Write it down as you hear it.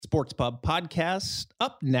Sports Pub podcast.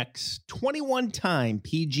 Up next, 21-time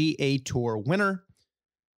PGA Tour winner,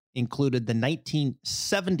 included the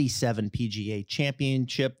 1977 PGA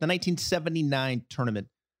Championship, the 1979 Tournament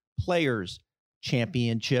Players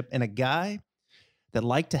Championship, and a guy that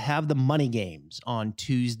liked to have the money games on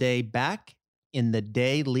Tuesday back in the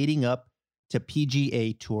day leading up to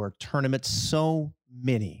PGA Tour tournaments. So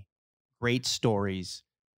many great stories.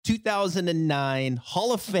 2009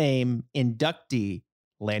 Hall of Fame inductee,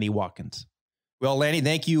 Lanny Wadkins. Well, Lanny,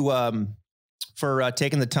 thank you for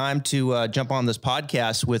taking the time to jump on this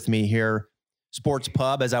podcast with me here. Sports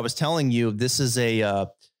Pub, as I was telling you, this is a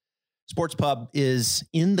Sports Pub is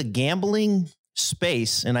in the gambling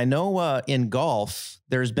space. And I know in golf,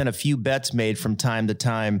 there's been a few bets made from time to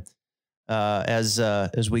time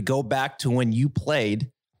as we go back to when you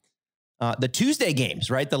played the Tuesday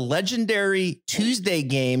games, right? The legendary Tuesday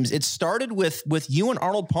games. It started with you and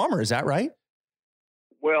Arnold Palmer. Is that right?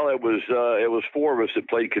 Well, it was four of us that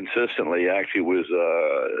played consistently. Actually, it was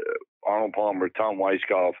Arnold Palmer, Tom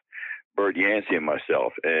Weiskopf, Bert Yancey, and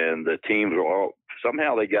myself. And the teams were all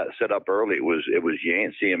somehow they got set up early. It was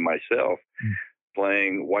Yancey and myself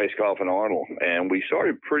playing Weiskopf and Arnold, and we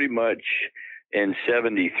started pretty much in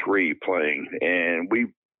 '73 playing, and we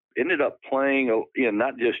ended up playing,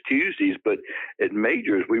 not just Tuesdays, but at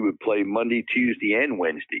majors, we would play Monday, Tuesday, and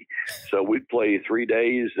Wednesday. So we'd play 3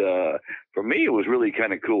 days. For me, it was really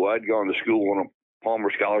kind of cool. I'd gone to school on a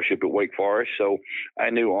Palmer scholarship at Wake Forest, so I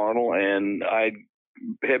knew Arnold, and I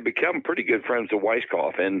had become pretty good friends with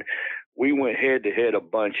Weiskopf, and we went head-to-head a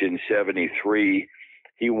bunch in '73.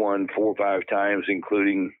 He won 4 or 5 times,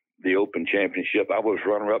 including the Open Championship. I was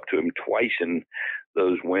runner-up to him twice in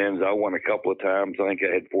those wins. I won a couple of times. I think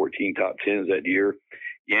I had 14 top 10s that year.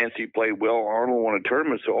 Yancey played well. Arnold won a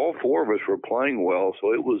tournament. So all four of us were playing well.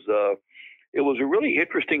 So it was a really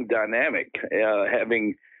interesting dynamic,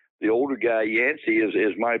 having the older guy Yancey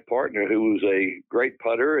as my partner, who was a great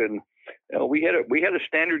putter. And we had a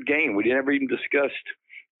standard game. We never even discussed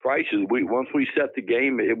prices. Once we set the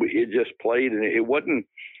game, it just played, and it wasn't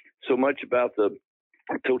so much about the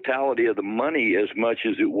totality of the money as much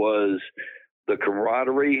as it was the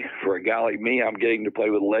camaraderie. For a guy like me, I'm getting to play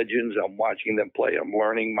with legends. I'm watching them play. I'm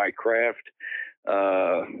learning my craft.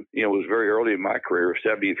 It was very early in my career.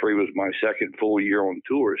 '73 was my second full year on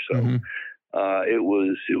tour. So it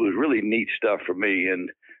was really neat stuff for me.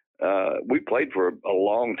 And we played for a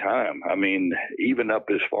long time. I mean, even up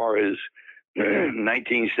as far as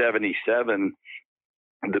 1977,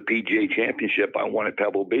 the PGA Championship I won at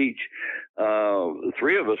Pebble Beach.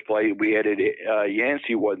 3 of us played. We added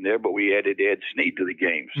Yancey wasn't there, but we added Ed Snead to the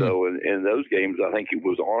game. So in those games, I think it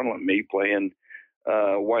was Arnold and me playing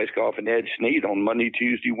Weiskopf and Ed Snead on Monday,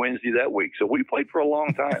 Tuesday, Wednesday that week. So we played for a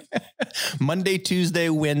long time. Monday, Tuesday,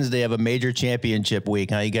 Wednesday of a major championship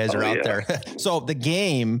week. Huh? You guys are out there. So the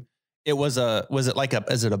game, is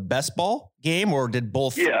it a best ball game, or did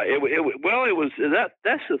both? Yeah,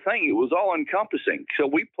 that's the thing. It was all encompassing. So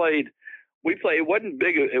we played, it wasn't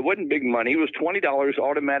big money. It was $20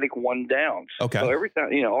 automatic one downs. Okay. So every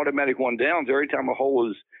time, automatic one downs, every time a hole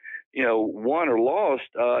was, won or lost,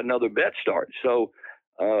 another bet starts. So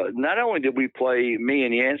not only did we play, me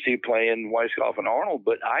and Yancey playing Weiskopf and Arnold,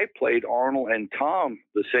 but I played Arnold and Tom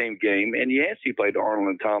the same game, and Yancey played Arnold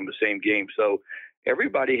and Tom the same game. So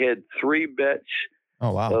everybody had 3 bets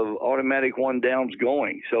of automatic one downs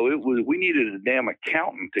going. So we needed a damn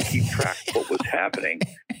accountant to keep track of what was happening.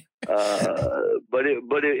 But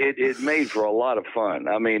it made for a lot of fun.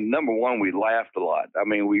 I mean, number one, we laughed a lot. I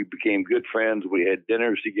mean, we became good friends. We had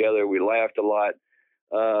dinners together. We laughed a lot.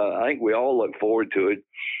 I think we all look forward to it.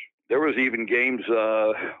 There was even games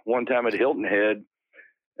one time at Hilton Head.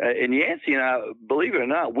 And Yancey and I, believe it or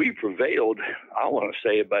not, we prevailed, I want to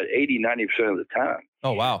say, about 80-90% of the time.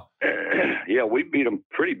 Oh, wow. Yeah, we beat them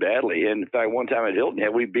pretty badly. And in fact, one time at Hilton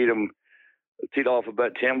Head, we beat them, teed off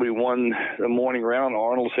about 10. We won the morning round.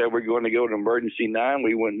 Arnold said we're going to go to emergency 9.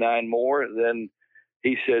 We went 9 more. Then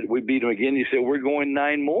he said, we beat him again. He said, we're going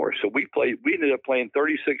 9 more. So we ended up playing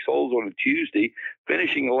 36 holes on a Tuesday,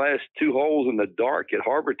 finishing the last 2 holes in the dark at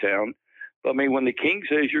Harbor Town. I mean, when the king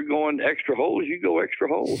says you're going extra holes, you go extra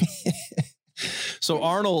holes. So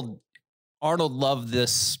Arnold loved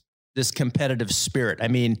this competitive spirit. I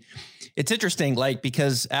mean, it's interesting,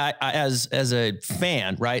 because as a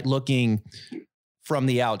fan, right, looking from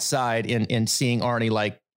the outside and seeing Arnie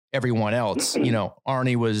like everyone else,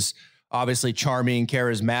 Arnie was obviously charming,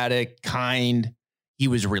 charismatic, kind. He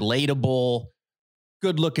was relatable,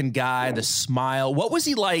 good looking guy, the smile. What was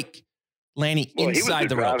he like, Lanny, inside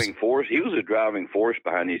the ropes? He was a driving force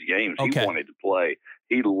behind these games. Okay. He wanted to play.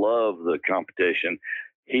 He loved the competition.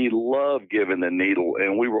 He loved giving the needle,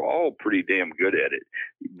 and we were all pretty damn good at it.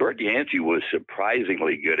 Bert Yancey was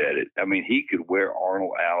surprisingly good at it. I mean, he could wear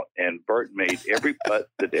Arnold out, and Bert made every putt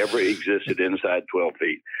that ever existed inside 12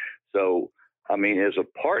 feet. So, I mean, as a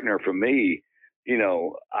partner for me, you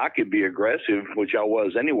know, I could be aggressive, which I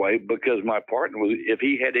was anyway, because my partner was, if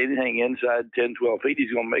he had anything inside 10, 12 feet,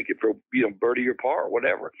 he's going to make it for, you know, birdie or par or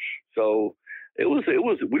whatever. So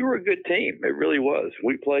we were a good team. It really was.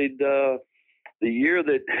 We played, the year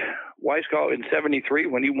that Weiskopf in '73,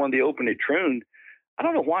 when he won the Open at Troon, I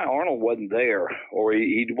don't know why Arnold wasn't there, or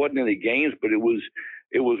he wasn't in the games, but it was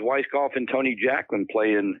Weiskopf and Tony Jacklin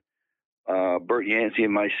playing Bert Yancey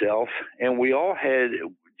and myself, and we all had.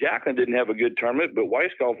 Jacklin didn't have a good tournament, but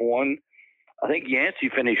Weiskopf won. I think Yancey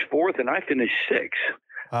finished fourth, and I finished sixth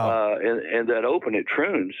in that Open at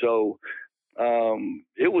Troon. So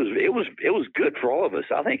it was good for all of us.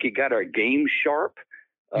 I think it got our game sharp.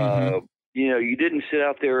 You know, you didn't sit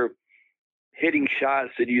out there hitting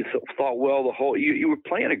shots that you thought, well, you were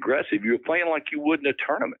playing aggressive. You were playing like you would in a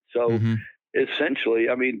tournament. So essentially,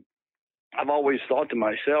 I mean, I've always thought to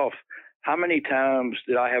myself, how many times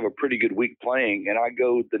did I have a pretty good week playing and I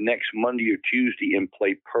go the next Monday or Tuesday and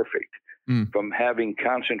play perfect from having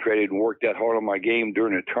concentrated and worked that hard on my game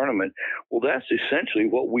during a tournament? Well, that's essentially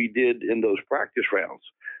what we did in those practice rounds.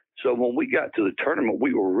 So when we got to the tournament,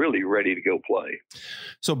 we were really ready to go play.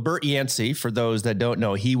 So Bert Yancey, for those that don't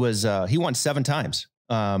know, he won 7 times.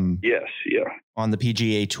 Yes, yeah. On the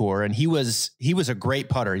PGA Tour, and he was a great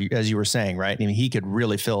putter, as you were saying, right? I mean, he could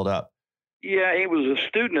really fill it up. Yeah, he was a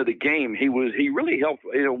student of the game. He really helped.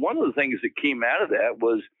 You know, one of the things that came out of that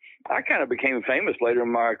was I kind of became famous later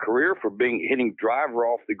in my career for hitting driver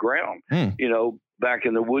off the ground. You know, back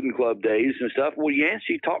in the Wooden Club days and stuff. Well,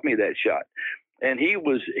 Yancey taught me that shot. And he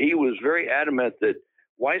was very adamant that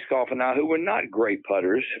Weiskopf and I, who were not great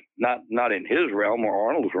putters, not in his realm or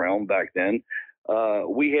Arnold's realm back then,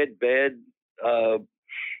 we had bad,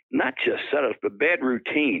 not just setups, but bad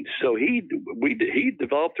routines. So he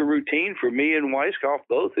developed a routine for me and Weiskopf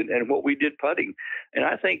both, and what we did putting. And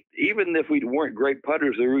I think even if we weren't great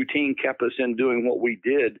putters, the routine kept us in doing what we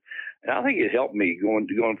did. And I think it helped me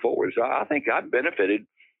going forward. So I think I benefited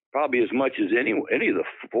probably as much as any of the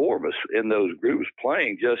four of us in those groups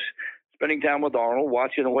playing, just spending time with Arnold,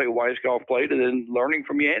 watching the way Weiskopf played, and then learning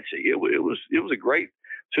from Yancey. It was a great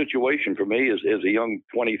situation for me as a young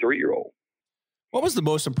 23-year-old. What was the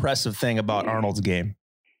most impressive thing about Arnold's game?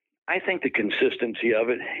 I think the consistency of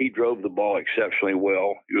it. He drove the ball exceptionally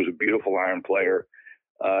well. He was a beautiful iron player.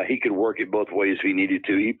 He could work it both ways if he needed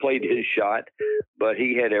to. He played his shot, but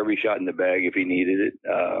he had every shot in the bag if he needed it.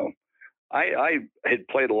 I had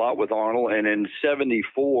played a lot with Arnold, and in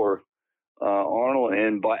 '74, Arnold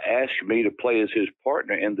asked me to play as his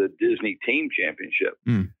partner in the Disney Team Championship.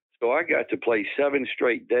 So I got to play 7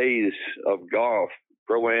 straight days of golf,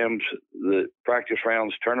 pro-ams, the practice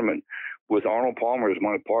rounds tournament with Arnold Palmer as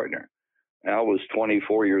my partner. And I was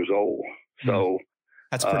 24 years old. So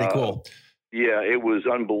that's pretty cool. Yeah, it was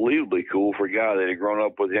unbelievably cool for a guy that had grown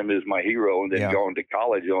up with him as my hero and then gone to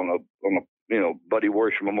college on a Buddy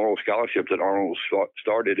Worsham Memorial Scholarship that Arnold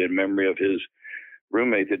started in memory of his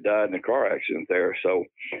roommate that died in a car accident there. So,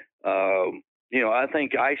 I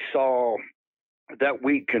think I saw that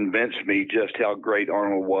week convinced me just how great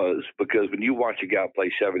Arnold was, because when you watch a guy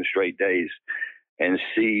play 7 straight days and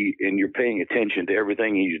you're paying attention to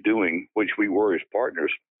everything he's doing, which we were as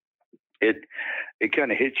partners, it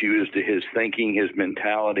kind of hits you as to his thinking, his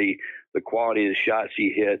mentality, the quality of the shots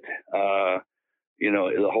he hit,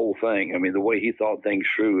 the whole thing. I mean, the way he thought things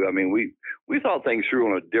through. I mean, we thought things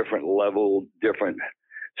through on a different level, different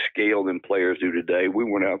scale than players do today. We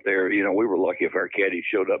went out there, we were lucky if our caddy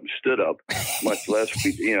showed up and stood up, much less,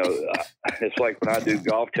 it's like when I do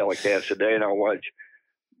golf telecasts today and I watch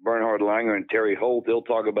Bernhard Langer and Terry Holt, they'll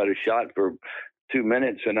talk about a shot for 2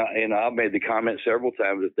 minutes. And I've made the comment several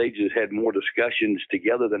times that they just had more discussions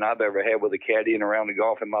together than I've ever had with a caddy and around the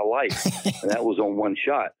golf in my life. And that was on one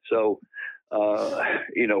shot. So,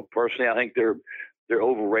 personally, I think they're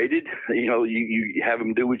overrated. You have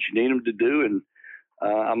them do what you need them to do. And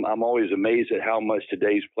I'm always amazed at how much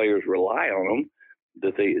today's players rely on them,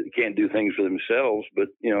 that they can't do things for themselves. But,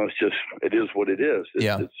 it is what it is.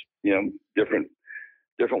 It's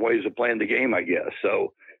different ways of playing the game, I guess.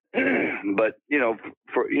 So, but,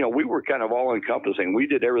 we were kind of all encompassing. We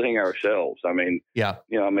did everything ourselves. I mean,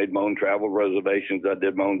 I made my own travel reservations. I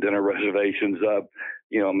did my own dinner reservations up,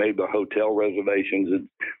 made the hotel reservations.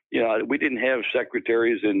 And, we didn't have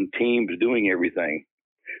secretaries and teams doing everything.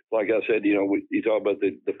 Like I said, you talk about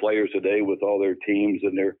the players today with all their teams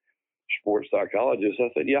and their sports psychologists. I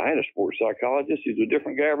said, I had a sports psychologist. He was a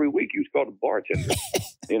different guy every week. He was called a bartender.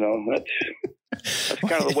 That's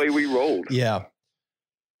kind of the way we rolled. Yeah.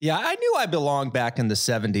 Yeah, I knew I belonged back in the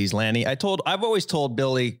 70s, Lanny. I've always told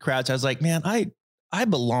Billy Crouch, I was like, man, I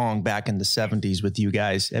belong back in the 70s with you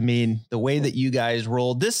guys. I mean, the way that you guys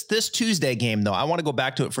rolled this Tuesday game, though, I want to go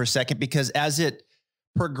back to it for a second, because as it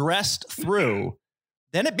progressed through,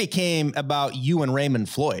 then it became about you and Raymond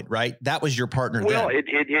Floyd, right? That was your partner. Well, then.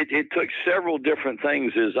 It took several different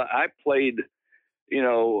things. As I played,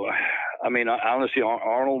 honestly,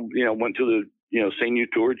 Arnold, went to the, senior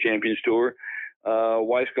tour, champions tour.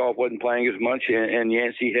 Weisskopf wasn't playing as much, and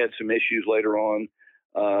Yancey had some issues later on,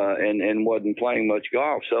 and wasn't playing much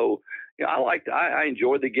golf. So, I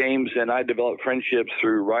enjoyed the games, and I developed friendships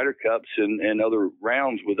through Ryder Cups and other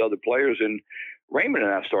rounds with other players. And Raymond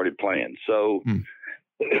and I started playing. So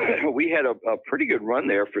we had a pretty good run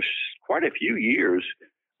there for quite a few years,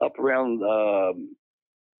 up around,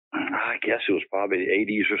 I guess it was probably the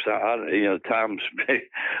 80s or so. Times,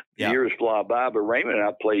 years fly by. But Raymond and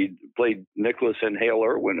I played Nicklaus and Hale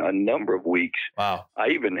Irwin a number of weeks. Wow. I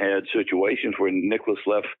even had situations where Nicklaus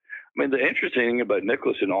left. I mean, the interesting thing about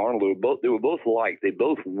Nicklaus and Arnold, they were both alike. They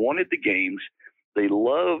both wanted the games. They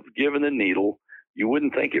loved giving the needle. You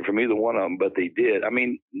wouldn't think it from either one of them, but they did. I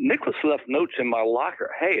mean, Nicklaus left notes in my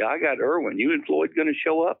locker. Hey, I got Irwin. You and Floyd going to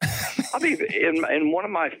show up? I've even in one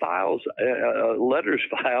of my files, letters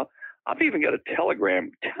file, I've even got a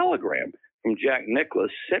telegram from Jack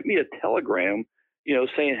Nicklaus. Sent me a telegram,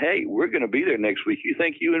 saying, "Hey, we're going to be there next week. You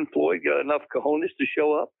think you and Floyd got enough cojones to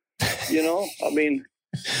show up?" I mean,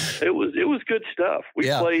 it was good stuff. We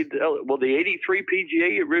played the '83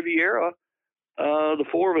 PGA at Riviera. The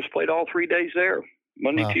four of us played all 3 days there,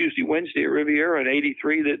 Monday, Tuesday, Wednesday at Riviera. And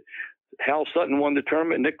 '83 that Hal Sutton won the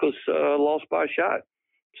tournament. Nicklaus lost by a shot.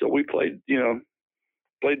 So we played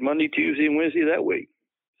Monday, Tuesday, and Wednesday that week.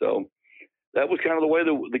 So that was kind of the way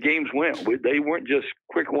the games went. They weren't just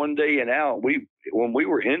quick one day and out. When we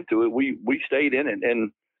were into it, we stayed in it.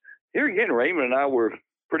 And here again, Raymond and I were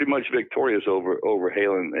pretty much victorious over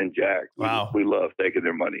Hale and Jack. Wow. We love taking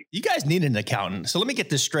their money. You guys need an accountant. So let me get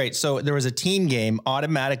this straight. So there was a team game,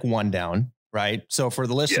 automatic one down, right? So for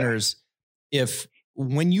the listeners,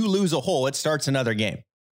 when you lose a hole, it starts another game.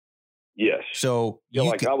 Yes. So I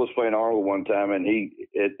was playing Arnold one time, and he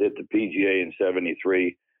at the PGA in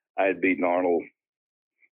 '73, I had beaten Arnold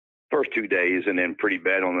first 2 days, and then pretty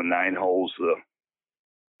bad on the 9 holes. The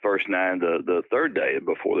first 9, the third day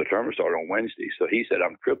before the tournament started on Wednesday. So he said,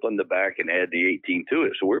 "I'm tripling the back and add the 18 to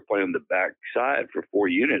it." So we're playing the back side for 4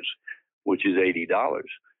 units, which is $80.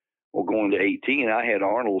 Well, going to 18, I had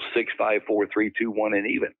Arnold 6, 5, 4, 3, 2, 1, and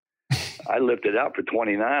even. I lifted out for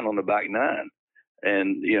 29 on the back 9.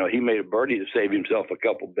 And, he made a birdie to save himself a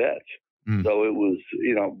couple bets. So it was,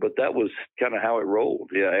 but that was kind of how it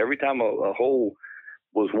rolled. Yeah. Every time a hole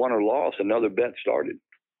was won or lost, another bet started.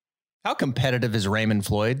 How competitive is Raymond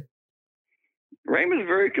Floyd? Raymond's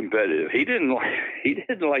very competitive. He didn't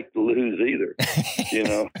like to lose either.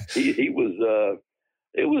 He was.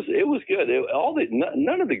 It was good.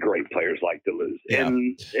 None of the great players like to lose,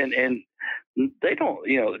 and they don't.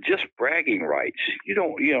 Just bragging rights. You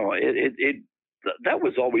don't. That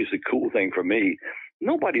was always the cool thing for me.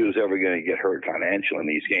 Nobody was ever going to get hurt financially in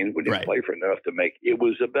these games. We didn't play for enough to make. It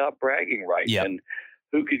was about bragging rights and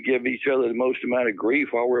who could give each other the most amount of grief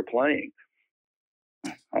while we're playing.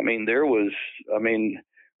 I mean, Raymond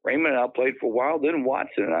and I played for a while. Then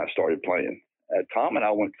Watson and I started playing. Tom and I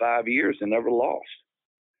went 5 years and never lost.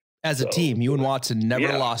 As a team, you and Watson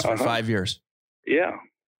never lost for 5 years. Yeah.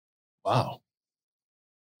 Wow.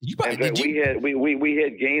 We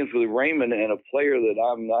had games with Raymond and a player that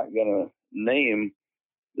I'm not going to name.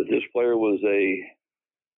 That this player was a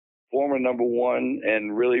former number 1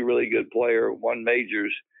 and really, really good player, won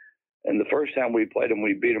majors. And the first time we played him,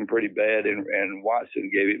 we beat him pretty bad. And Watson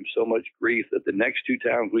gave him so much grief that the next 2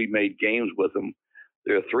 times we made games with him,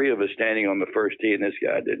 there are 3 of us standing on the first tee, and this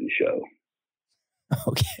guy didn't show.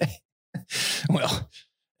 Okay. Well,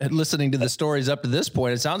 listening to the stories up to this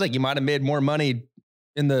point, it sounds like you might have made more money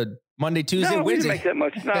in the Monday, Tuesday, Wednesday. We didn't make that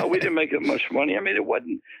much. No, we didn't make that much money. I mean, it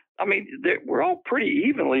wasn't. I mean, we're all pretty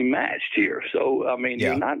evenly matched here. So, I mean,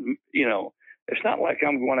 you're not, it's not like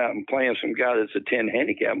I'm going out and playing some guy that's a 10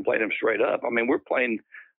 handicap and playing him straight up. I mean,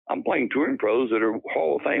 I'm playing touring pros that are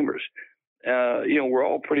Hall of Famers. We're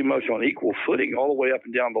all pretty much on equal footing all the way up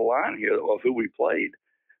and down the line here of who we played.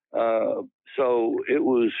 So it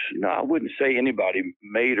was, I wouldn't say anybody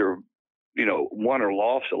made or, won or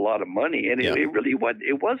lost a lot of money. And it really wasn't,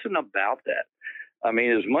 it wasn't about that. I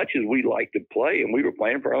mean, as much as we liked to play and we were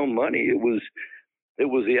playing for our own money, it was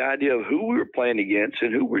the idea of who we were playing against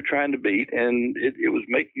and who we were trying to beat. And it was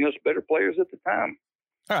making us better players at the time.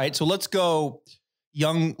 All right. So let's go.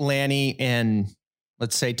 young Lanny and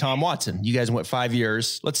let's say Tom Watson. You guys went 5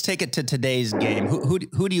 years. Let's take it to today's game.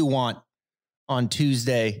 Who do you want on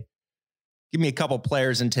Tuesday? Give me a couple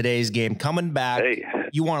players in today's game coming back. Hey,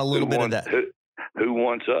 you want a little bit of that. Who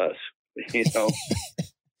wants us? You know,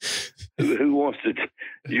 who wants to?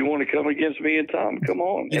 Do you want to come against me and Tom? Come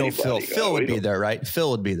on. You know, Phil would be there, right?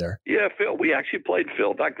 Phil would be there. Yeah, Phil. We actually played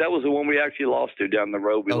Phil. In fact, that was the one we actually lost to down the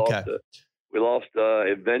road. We lost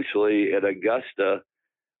eventually at Augusta.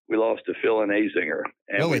 We lost to Phil and Azinger,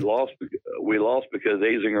 and really? we lost because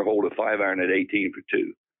Azinger hold a 5-iron at 18 for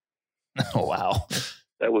 2. Oh wow,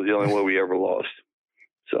 that was the only way we ever lost.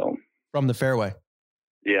 So from the fairway,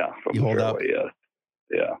 yeah, from you the hold fairway, up.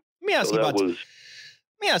 yeah. Let me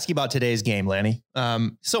ask you about today's game, Lanny.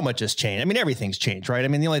 So much has changed. I mean, everything's changed, right? I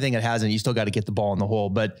mean, the only thing that hasn't, you still got to get the ball in the hole,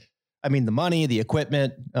 but I mean, the money, the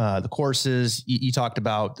equipment, the courses. You talked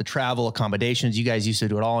about the travel accommodations. You guys used to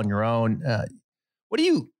do it all on your own.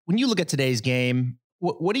 When you look at today's game,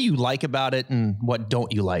 what do you like about it, and what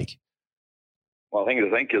don't you like? Well, I think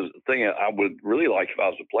the thing I would really like if I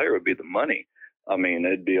was a player would be the money. I mean,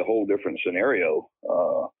 it'd be a whole different scenario.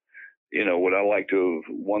 You know, would I like to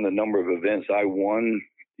have won the number of events I won?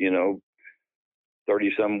 You know,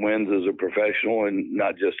 30-some wins as a professional, and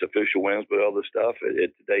not just official wins, but other stuff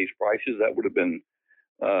at today's prices. That would have been,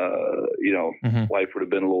 you know, life would have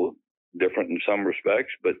been a little different in some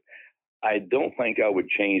respects. But I don't think I would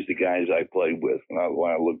change the guys I played with when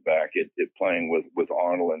I look back at playing with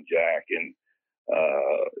Arnold and Jack and,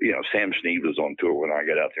 you know, Sam Snead was on tour when I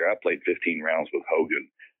got out there. I played 15 rounds with Hogan.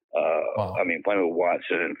 Wow. I mean, playing with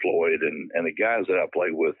Watson and Floyd and the guys that I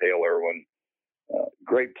played with, Hale Irwin,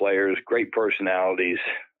 great players, great personalities,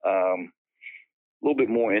 a little bit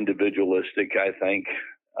more individualistic, I think,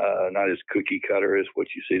 not as cookie cutter as what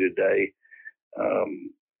you see today.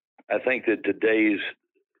 I think that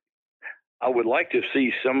I would like to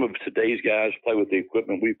see some of today's guys play with the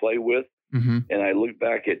equipment we play with. And I look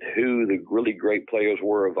back at who the really great players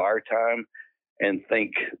were of our time and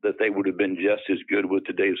think that they would have been just as good with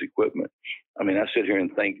today's equipment. I mean, I sit here and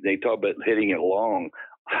think, they talk about hitting it long.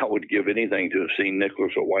 I would give anything to have seen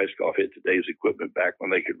Nicklaus or Weiskopf hit today's equipment back when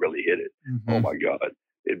they could really hit it. Oh my God,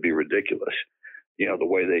 it'd be ridiculous. You know, the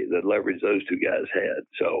way the leverage those two guys had.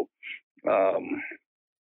 So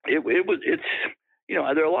it's, you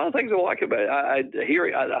know, there are a lot of things I like about it.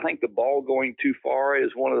 I think the ball going too far is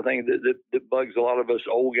one of the things that bugs a lot of us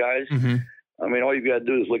old guys. I mean, all you've got to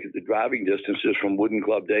do is look at the driving distances from Wooden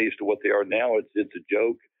Club days to what they are now. It's a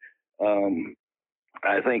joke.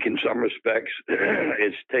 I think in some respects,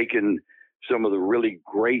 it's taken some of the really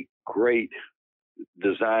great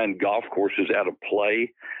designed golf courses out of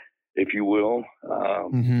play, if you will.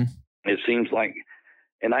 It seems like,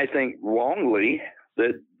 and I think wrongly,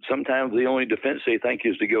 that sometimes the only defense they think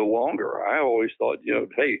is to go longer. I always thought, you know,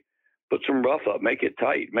 hey, put some rough up, make it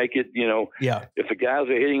tight, make it, you know, if the guys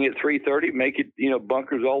are hitting at 330, make it, you know,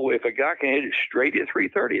 bunkers all the way. If a guy can hit it straight at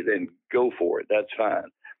 330, then go for it. That's fine.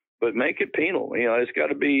 But make it penal. You know, it's got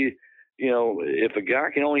to be, you know, if a guy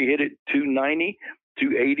can only hit it 290,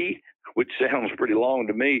 280, which sounds pretty long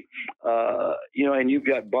to me, you know, and you've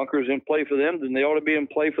got bunkers in play for them, then they ought to be in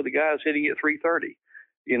play for the guys hitting at 330.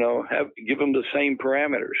 You know, give them the same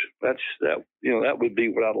parameters. You know, that would be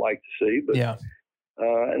what I'd like to see. But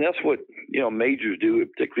and that's what, you know, majors do,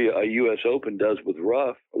 particularly a U.S. Open does with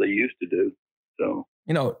rough, or they used to do. So,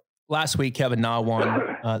 you know, last week Kevin Na won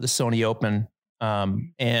the Sony Open,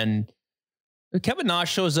 and Kevin Na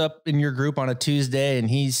shows up in your group on a Tuesday, and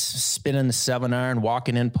he's spinning the 7-iron,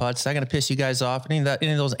 walking in putts. Is that going to piss you guys off? Any of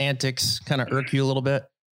those antics kind of irk you a little bit?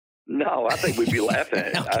 No, I think we'd be laughing at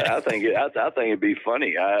it. Okay. I think it'd be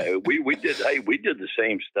funny. We did the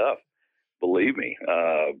same stuff. Believe me.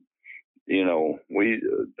 You know,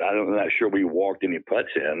 I'm not sure we walked any putts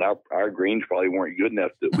in. Our greens probably weren't good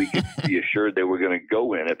enough that we could be assured they were going to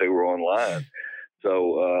go in if they were online.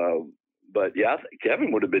 So, but yeah, I think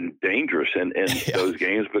Kevin would have been dangerous in those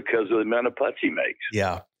games because of the amount of putts he makes.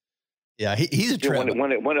 Yeah. He's a trip.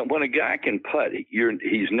 When a guy can putt,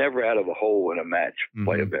 he's never out of a hole in a match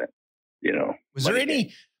play event. You know, was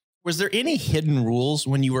there any hidden rules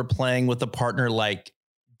when you were playing with a partner? Like,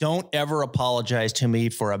 don't ever apologize to me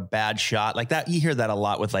for a bad shot like that. You hear that a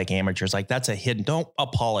lot with like amateurs. Like, that's a hidden. Don't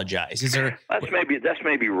apologize. Is there? That's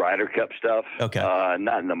maybe Ryder Cup stuff. Okay,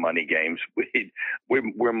 not in the money games.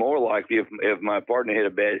 We're more likely if my partner hit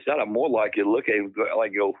a bad shot, I'm more likely to look at him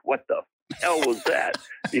like go, what the hell was that?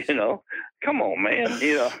 You know, come on, man.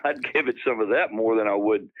 You know, I'd give it some of that more than I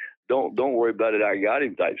would. Don't worry about it. I got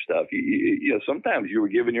him type stuff. You know, sometimes you were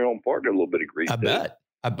giving your own partner a little bit of grief. I bet.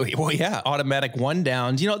 Well, yeah, automatic one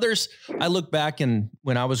downs. You know, I look back and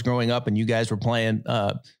when I was growing up and you guys were playing,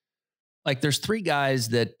 like there's three guys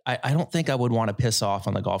that I don't think I would want to piss off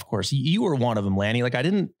on the golf course. You were one of them, Lanny. Like I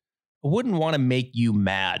wouldn't want to make you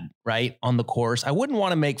mad, right? On the course. I wouldn't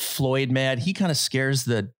want to make Floyd mad. He kind of scares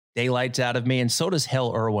the daylights out of me. And so does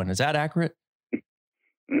Hell Irwin. Is that accurate?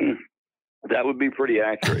 That would be pretty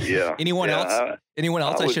accurate. Yeah. Anyone else? Anyone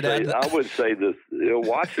else I should add? I would say this,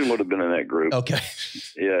 Watson would have been in that group. Okay.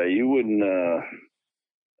 Yeah. You wouldn't,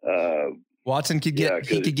 Watson could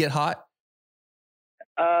get hot.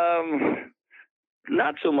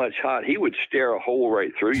 Not so much hot. He would stare a hole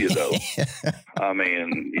right through you, though. I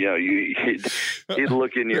mean, he'd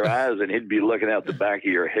look in your eyes and he'd be looking out the back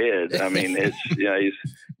of your head. I mean, he's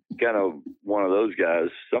kind of one of those guys.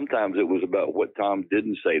 Sometimes it was about what Tom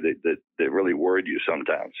didn't say that really worried you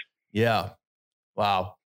sometimes. Yeah.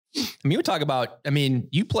 Wow. I mean, we talk about,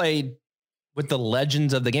 you played with the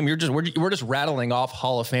legends of the game. We're just rattling off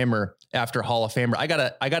Hall of Famer after Hall of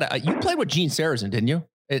Famer. You played with Gene Sarazen, didn't you?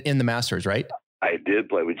 In the Masters, right? I did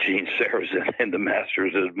play with Gene Sarazen in the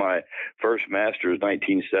Masters. As my first Masters,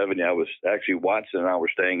 1970. I was actually, Watson and I were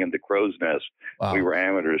staying in the Crow's Nest. Wow. We were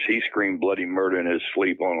amateurs. He screamed bloody murder in his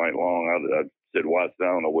sleep all night long. I said, Watson, I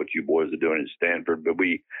don't know what you boys are doing in Stanford, but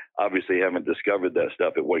we obviously haven't discovered that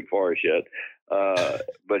stuff at Wake Forest yet.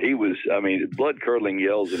 But he was, blood curdling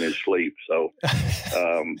yells in his sleep. So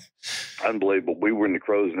unbelievable. We were in the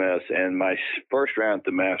Crow's Nest, and my first round at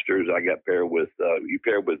the Masters, I got paired with,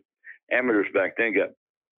 amateurs back then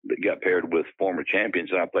got paired with former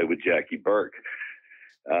champions, and I played with Jackie Burke.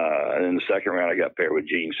 And in the second round, I got paired with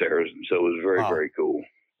Gene Sarazen. So it was very, very cool.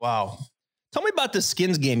 Wow. Tell me about the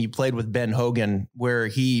skins game you played with Ben Hogan, where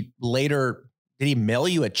did he mail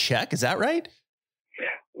you a check? Is that right?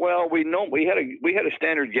 Well, we had a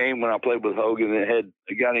standard game when I played with Hogan. It had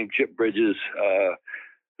a guy named Chip Bridges,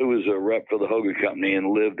 who was a rep for the Hogan Company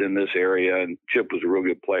and lived in this area. And Chip was a real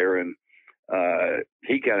good player, and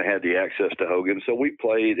he kind of had the access to Hogan. So we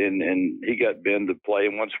played, and he got Ben to play.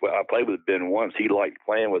 And once I played with Ben once, he liked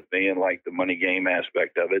playing with me and liked the money game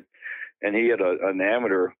aspect of it. And he had an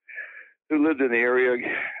amateur who lived in the area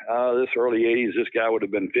this early 80s. This guy would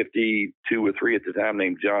have been 52 or 3 at the time,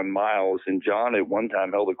 named John Miles. And John at one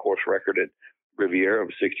time held a course record at Riviera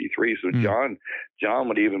of 63. So John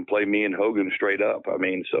would even play me and Hogan straight up.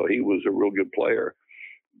 So he was a real good player.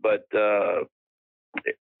 But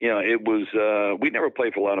it was, we never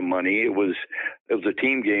played for a lot of money. It was a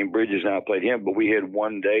team game. Bridges and I played him, but we had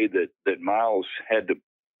one day that Miles had to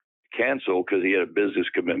cancel because he had a business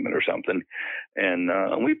commitment or something.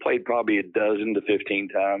 And we played probably a dozen to 15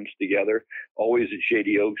 times together, always at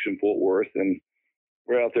Shady Oaks in Fort Worth. And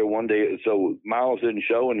we're out there one day. So Miles didn't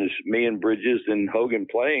show, and it's me and Bridges and Hogan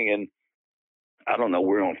playing. And I don't know,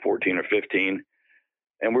 we're on 14 or 15.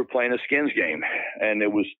 And we're playing a skins game, and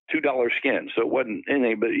it was $2 skins. So it wasn't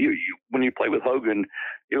anything, but when you play with Hogan,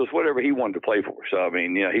 it was whatever he wanted to play for. So,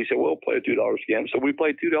 he said, well, play a $2 skin. So we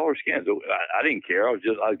played $2 skins. So I didn't care. I was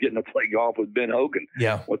getting to play golf with Ben Hogan.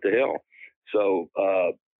 Yeah. What the hell? So,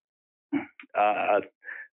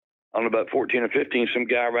 on about 14 or 15, some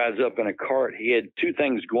guy rides up in a cart. He had two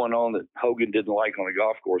things going on that Hogan didn't like on the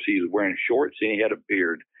golf course. He was wearing shorts and he had a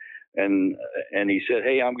beard. And he said,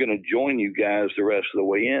 hey, I'm going to join you guys the rest of the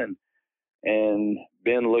way in. And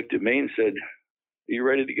Ben looked at me and said, are you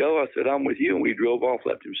ready to go? I said, I'm with you. And we drove off,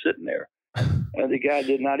 left him sitting there. And the guy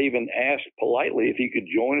did not even ask politely if he could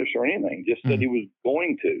join us or anything, just said he was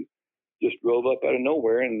going to. Just drove up out of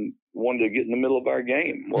nowhere and wanted to get in the middle of our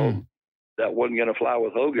game. Well, that wasn't going to fly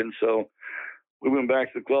with Hogan. So we went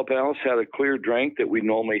back to the clubhouse, had a clear drink that we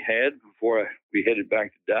normally had before we headed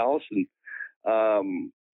back to Dallas.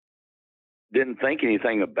 And, didn't think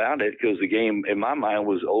anything about it because the game in my mind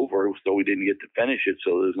was over, so we didn't get to finish it,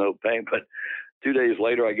 so there's no pain. But 2 days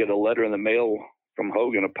later, I get a letter in the mail from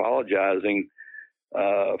Hogan apologizing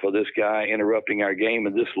for this guy interrupting our game,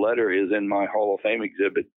 and this letter is in my Hall of Fame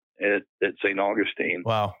exhibit at St. Augustine.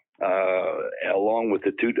 Wow. Along with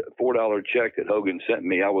the $4 check that Hogan sent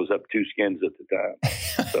me. I was up 2 skins at the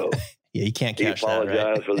time. So yeah, you can't cash he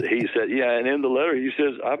apologized that, right? He said, yeah, and in the letter he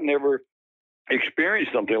says, I've never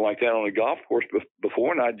experienced something like that on a golf course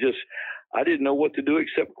before, and I didn't know what to do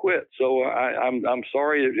except quit. So I'm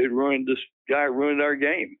sorry it ruined our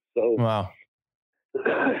game. So wow.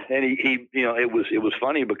 And he it was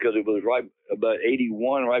funny because it was right about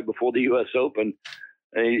 81, right before the U.S. Open,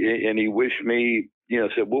 and he wished me,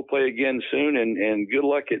 said we'll play again soon, and good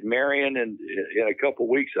luck at Marion, and in a couple of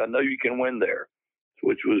weeks I know you can win there,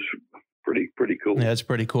 which was pretty cool. Yeah, that's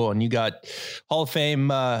pretty cool. And you got Hall of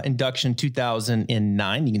Fame induction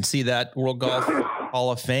 2009. You can see that World Golf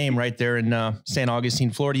Hall of Fame right there in St.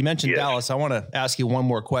 Augustine, Florida. You mentioned Dallas. I want to ask you one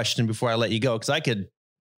more question before I let you go, because I could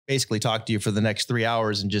basically talk to you for the next 3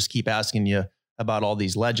 hours and just keep asking you about all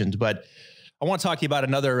these legends. But I want to talk to you about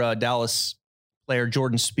another Dallas player,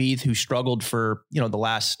 Jordan Spieth, who struggled for, the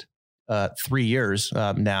last 3 years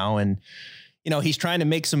now. And, he's trying to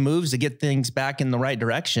make some moves to get things back in the right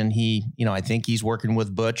direction. I think he's working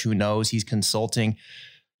with Butch, who knows, he's consulting.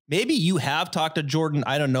 Maybe you have talked to Jordan.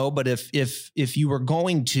 I don't know. But if you were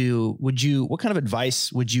going to, what kind of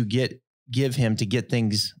advice would you give him to get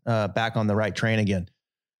things back on the right train again?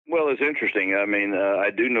 Well, it's interesting. I mean, I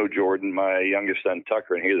do know Jordan. My youngest son,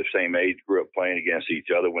 Tucker, and he's the same age, grew up playing against each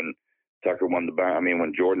other when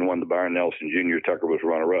when Jordan won the Byron Nelson Jr., Tucker was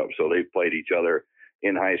runner-up. So they played each other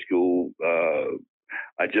in high school.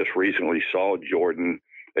 I just recently saw Jordan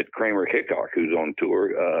at Kramer Hickok, who's on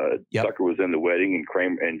tour. Yep. Tucker was in the wedding,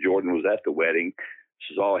 and Jordan was at the wedding.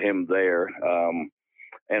 Saw him there.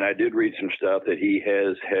 And I did read some stuff that he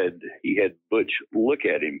had Butch look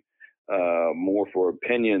at him more for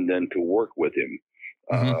opinion than to work with him.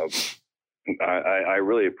 Mm-hmm. I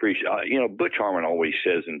really appreciate, Butch Harmon always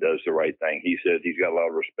says and does the right thing. He said he's got a lot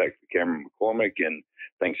of respect for Cameron McCormick and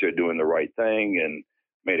thinks they're doing the right thing, and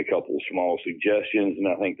made a couple of small suggestions. And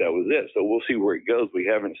I think that was it. So we'll see where it goes. We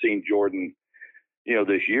haven't seen Jordan,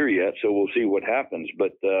 this year yet. So we'll see what happens.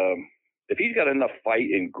 But if he's got enough fight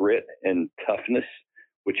and grit and toughness,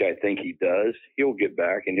 which I think he does, he'll get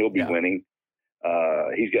back and he'll be winning.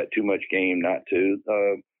 He's got too much game not to.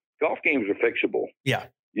 Golf games are fixable. Yeah.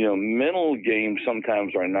 Mental games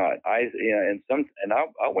sometimes are not. I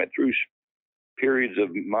went through periods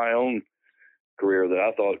of my own career that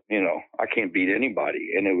I thought, I can't beat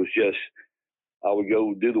anybody. And it was just, I would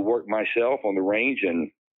go do the work myself on the range and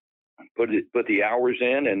put the hours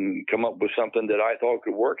in and come up with something that I thought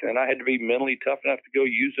could work. And I had to be mentally tough enough to go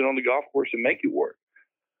use it on the golf course and make it work.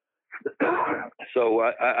 So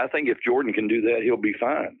I think if Jordan can do that, he'll be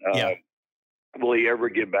fine. Will he ever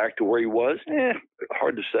get back to where he was?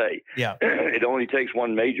 Hard to say. Yeah. It only takes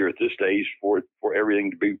one major at this stage for everything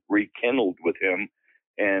to be rekindled with him.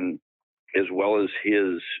 And as well as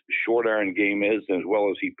his short iron game is, and as well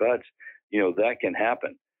as he putts, that can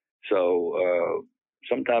happen. So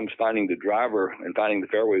sometimes finding the driver and finding the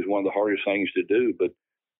fairway is one of the hardest things to do. But,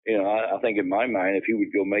 I think in my mind, if he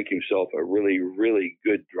would go make himself a really, really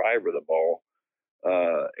good driver of the ball,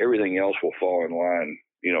 everything else will fall in line,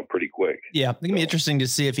 pretty quick. Yeah. It's going to be interesting to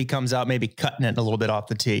see if he comes out maybe cutting it a little bit off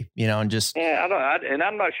the tee, and just. Yeah, and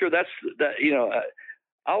I'm not sure that,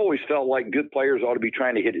 I always felt like good players ought to be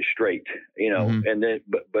trying to hit it straight, Mm-hmm. and then,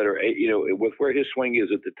 but with where his swing is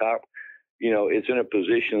at the top, it's in a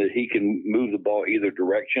position that he can move the ball either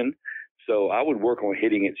direction. So I would work on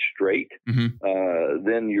hitting it straight. Mm-hmm.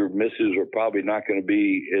 Then your misses are probably not going to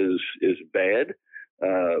be as bad.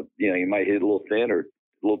 You might hit a little thin or a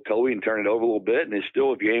little toey and turn it over a little bit. And it's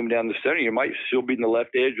still, if you aim down the center, you might still be in the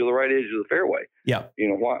left edge or the right edge of the fairway. Yeah.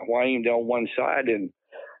 Why aim down one side and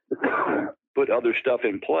put other stuff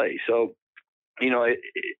in play? So,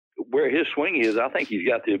 where his swing is, I think he's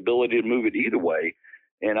got the ability to move it either way.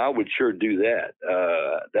 And I would sure do that.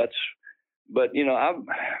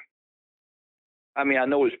 I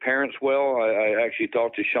know his parents well. I actually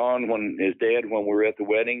talked to Sean, his dad, when we were at the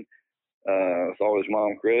wedding. Saw his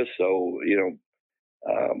mom, Chris. So,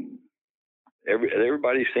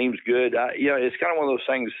 everybody seems good. It's kind of one of those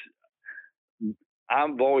things.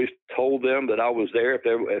 I've always told them that I was there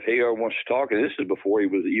if he ever wants to talk. And this is before he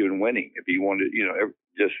was even winning. If he wanted,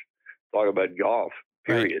 just talk about golf,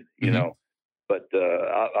 period. Right. Mm-hmm. But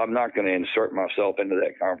I'm not going to insert myself into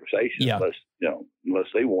that conversation unless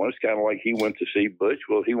they want. It's kind of like he went to see Butch.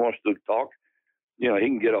 Well, if he wants to talk, he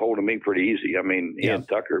can get a hold of me pretty easy. I mean, he and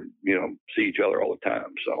Tucker, see each other all the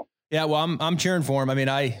time. So yeah, well, I'm cheering for him. I mean,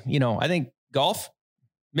 I think golf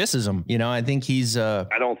misses him. I think he's. I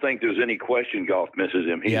don't think there's any question golf misses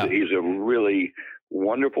him. He's a really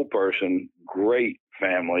wonderful person, great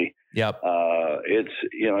family. Yep.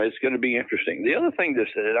 It's going to be interesting. The other thing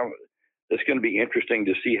that's going to be interesting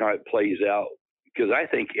to see how it plays out, because I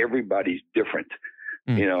think everybody's different,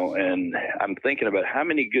 and I'm thinking about how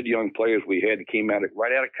many good young players we had that came right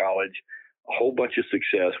out of college, a whole bunch of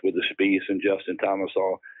success with the Spieth and Justin Thomas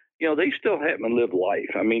all. They still haven't lived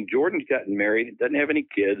life. I mean, Jordan's gotten married, doesn't have any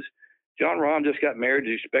kids. John Rahm just got married,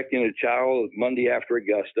 is expecting a child Monday after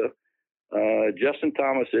Augusta. Justin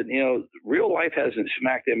Thomas said, real life hasn't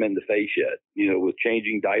smacked him in the face yet, with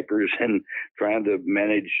changing diapers and trying to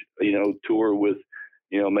manage, tour with,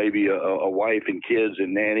 maybe a wife and kids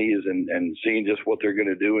and nannies and seeing just what they're going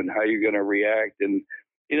to do and how you're going to react. And,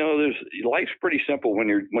 life's pretty simple when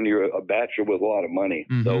you're a bachelor with a lot of money.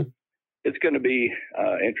 Mm-hmm. So it's going to be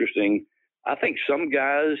interesting. I think some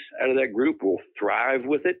guys out of that group will thrive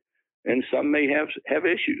with it, and some may have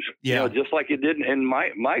issues. Yeah. Just like it did in my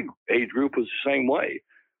age group was the same way.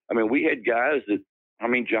 I mean, we had guys that,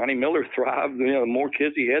 Johnny Miller thrived. The more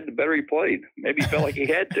kids he had, the better he played. Maybe he felt like he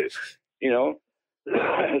had to.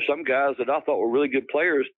 Some guys that I thought were really good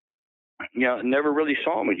players, never really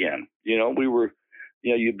saw them again. We were,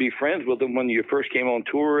 you'd be friends with them when you first came on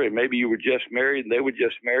tour, and maybe you were just married and they were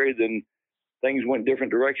just married, and things went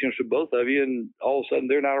different directions for both of you, and all of a sudden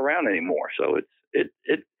they're not around anymore. So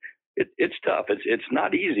it's tough. It's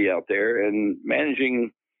not easy out there, and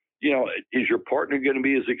managing, is your partner going to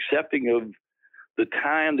be as accepting of the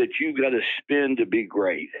time that you got to spend to be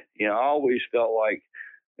great? I always felt like,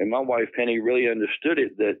 and my wife Penny really understood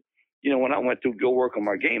it, that, when I went to go work on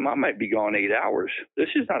my game, I might be gone 8 hours. This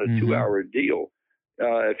is not a 2-hour deal.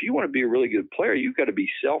 If you want to be a really good player, you've got to be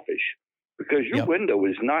selfish, because your window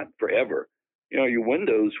is not forever. Your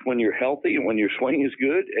window's when you're healthy and when your swing is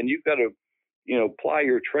good, and you've got to, ply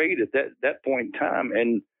your trade at that point in time.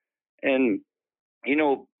 And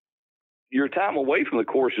your time away from the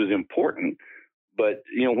course is important. But,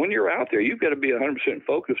 when you're out there, you've got to be 100%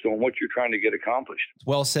 focused on what you're trying to get accomplished.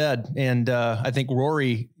 Well said. And I think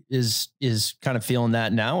Rory is kind of feeling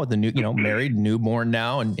that now with the new, married, newborn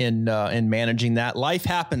now, and managing that. Life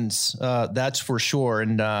happens, that's for sure.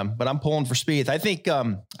 And but I'm pulling for Spieth. I think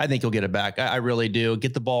he'll get it back. I really do.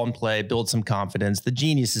 Get the ball in play, build some confidence. The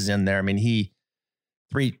genius is in there. He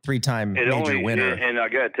three-time major winner. And I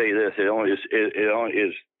got to tell you this: it only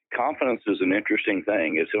is confidence is an interesting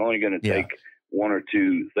thing. It's only going to take one or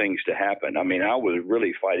two things to happen. I was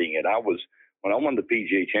really fighting it. When I won the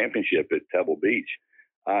PGA Championship at Pebble Beach,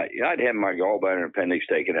 I'd had my gallbladder appendix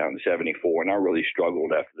taken out in '74, and I really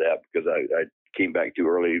struggled after that because I came back too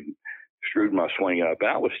early, screwed my swing up, and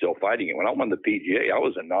I was still fighting it. When I won the PGA, I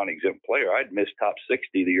was a non-exempt player. I'd missed top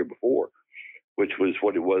 60 the year before, which was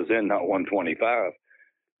what it was then, not 125.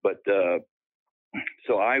 But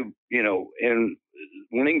so in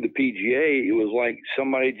winning the PGA, it was like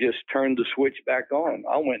somebody just turned the switch back on.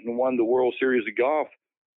 I went and won the World Series of Golf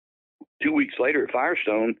 2 weeks later at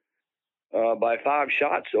Firestone by 5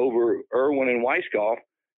 shots over Irwin and Weiskopf,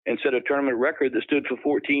 and set a tournament record that stood for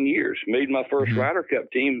 14 years. Made my first Ryder Cup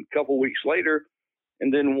team a couple weeks later,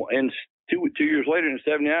 and then 2 years later in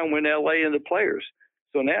 '79 went LA in the Players.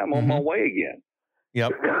 So now I'm on my way again.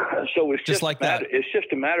 Yep. So it's just like that. It's just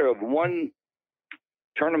a matter of one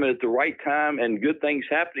tournament at the right time and good things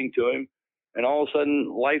happening to him, and all of a sudden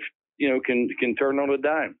life, can turn on a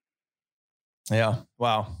dime. Yeah.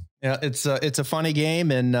 Wow. Yeah. It's a funny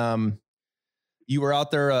game, and you were out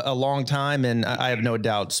there a long time, and I have no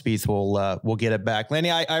doubt Spieth will get it back. Lenny,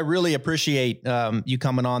 I really appreciate you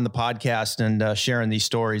coming on the podcast and sharing these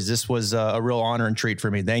stories. This was a real honor and treat for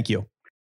me. Thank you.